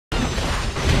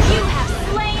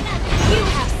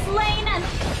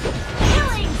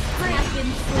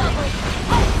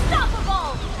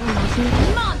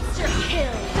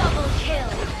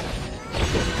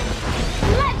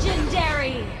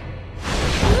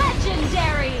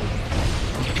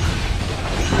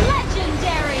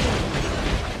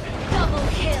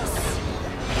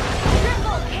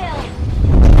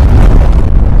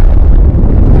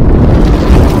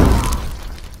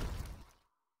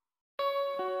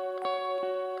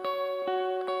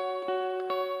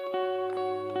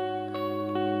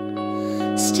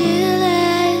still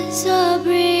as a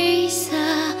breeze,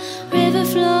 a river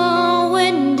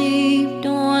flowing deep.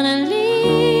 Don't wanna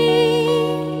leave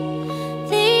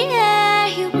the air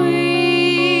you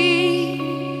breathe,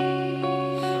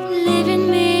 living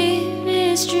me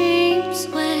dreams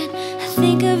when I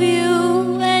think of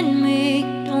you and me.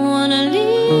 Don't wanna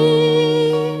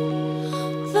leave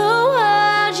the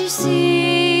world you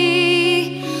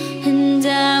see, and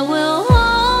I will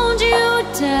hold you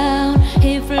down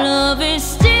if love is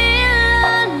still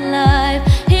alive.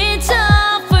 It's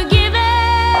all forgiven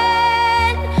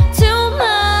to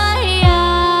my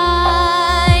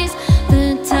eyes. The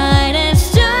tide has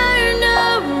turned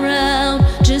around.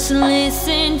 Just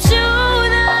listen to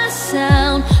the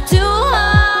sound. Two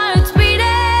hearts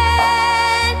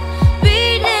beating,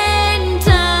 beating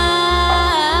time.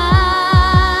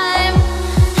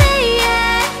 Hey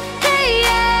yeah, hey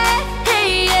yeah, hey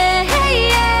yeah, hey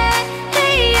yeah,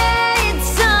 hey yeah.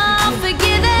 It's all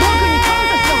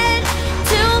forgiven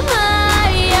to my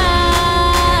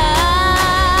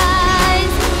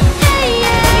eyes. Hey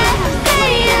yeah,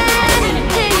 hey yeah,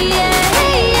 hey yeah,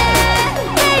 hey yeah,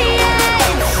 hey yeah.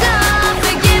 It's all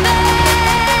forgiven.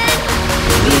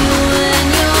 You and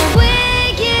your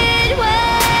wicked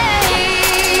ways.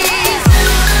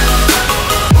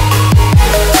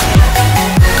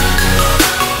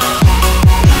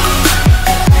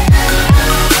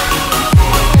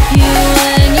 You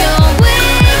and your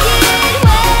wicked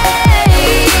ways.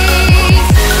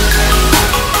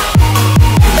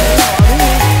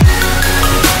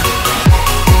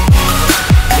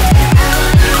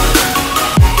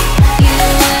 You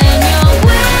and your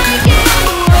wicked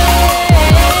ways.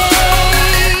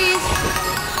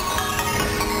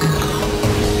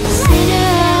 Sit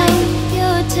out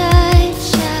your touch.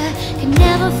 I can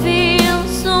never feel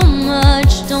so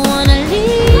much. Don't wanna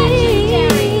leave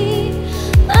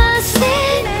us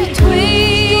in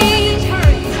between.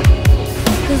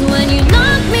 'Cause when you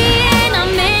lock me in,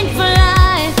 I'm in for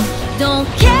life. Don't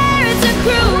care, it's a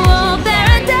cruel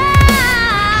paradise.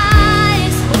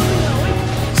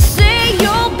 Say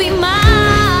you'll be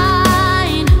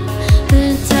mine. The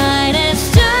tide has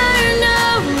turned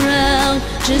around.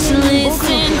 Just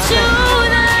listen to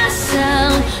the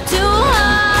sound. Two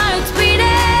hearts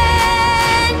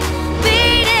beating,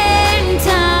 beating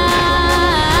time.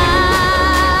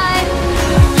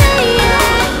 Hey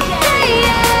yeah, hey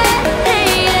yeah,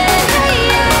 hey yeah, hey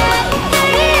yeah,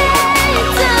 hey yeah.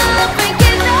 It's all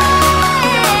forgiven.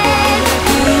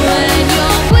 You and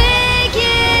your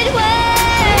wicked ways.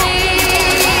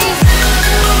 You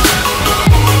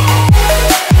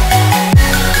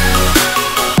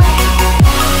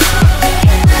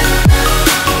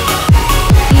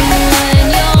and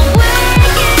your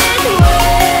wicked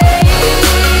ways.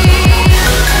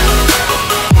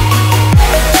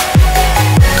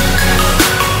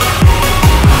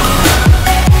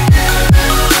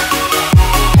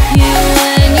 You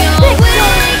and your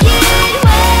wicked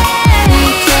ways.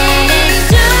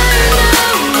 Turn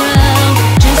around.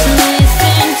 Just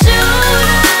listen to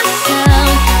the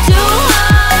sound. Two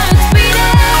hearts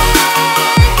beating,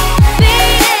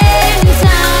 beating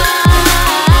time.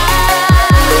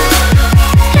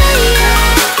 Hey yeah,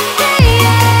 hey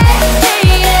yeah,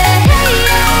 hey yeah, hey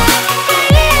yeah,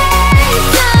 hey yeah.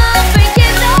 It's all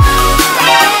forgiven.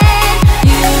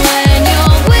 You and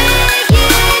your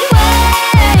wicked ways.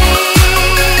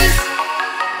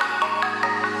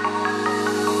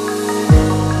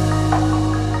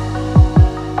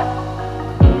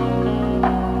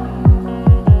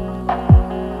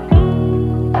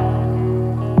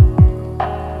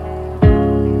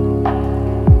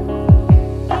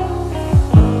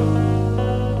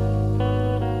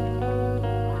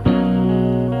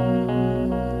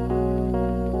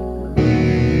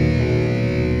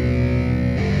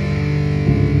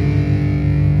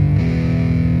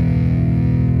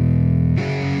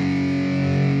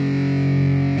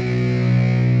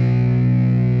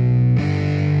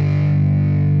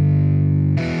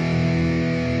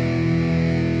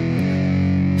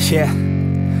 Yeah,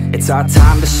 it's our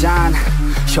time to shine.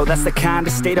 Show that's the kind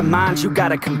of state of mind you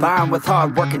gotta combine with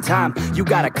hard work and time. You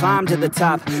gotta climb to the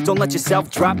top. Don't let yourself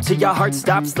drop till your heart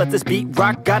stops. Let this beat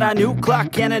rock. Got a new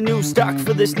clock and a new stock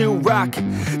for this new rock.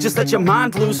 Just let your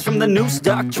mind loose from the new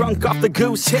stock. Drunk off the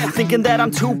goose, thinking that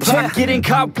I'm too pop. Getting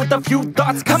caught with a few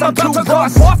thoughts cause I'm too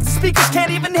lost. Off the speakers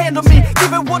can't even handle me.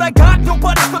 Giving what I got,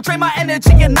 nobody's gonna drain my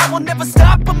energy. And I will never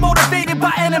stop, I'm motivated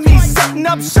by enemies. Setting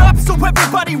up shop so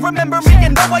everybody remember me.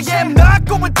 And though I am not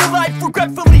going through life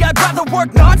regretfully, I'd rather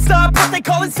work non-stop, what they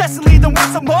call incessantly, than work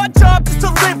some odd job just to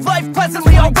live life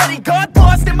pleasantly. Already got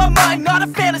lost in my mind, not a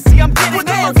fantasy, I'm getting with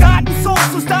ill-gotten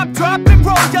souls, so stop, drop, and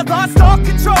roll. You lost all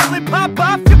control and pop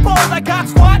off I got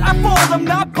squat, I fold, I'm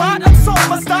not bought, I'm sold.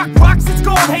 My stock rocks, it's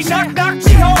gold. Hey, knock, knock,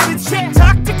 she holding shit,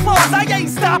 talk to close. I ain't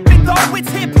stopping though,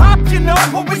 it's hip-hop, you know.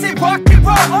 Or is it rock and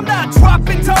roll? I'm not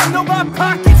dropping down, no, my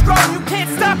pocket's grown. You can't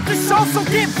stop the show, so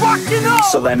get rockin' on.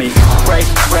 So let me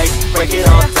break it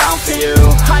all down for you.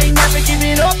 I ain't never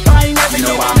giving up, I ain't never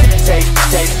giving up.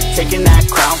 Taking that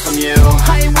crown from you.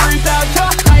 I ain't worried about you,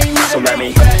 I ain't never. So let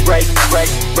me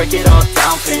break it all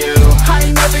down for you. I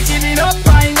ain't never giving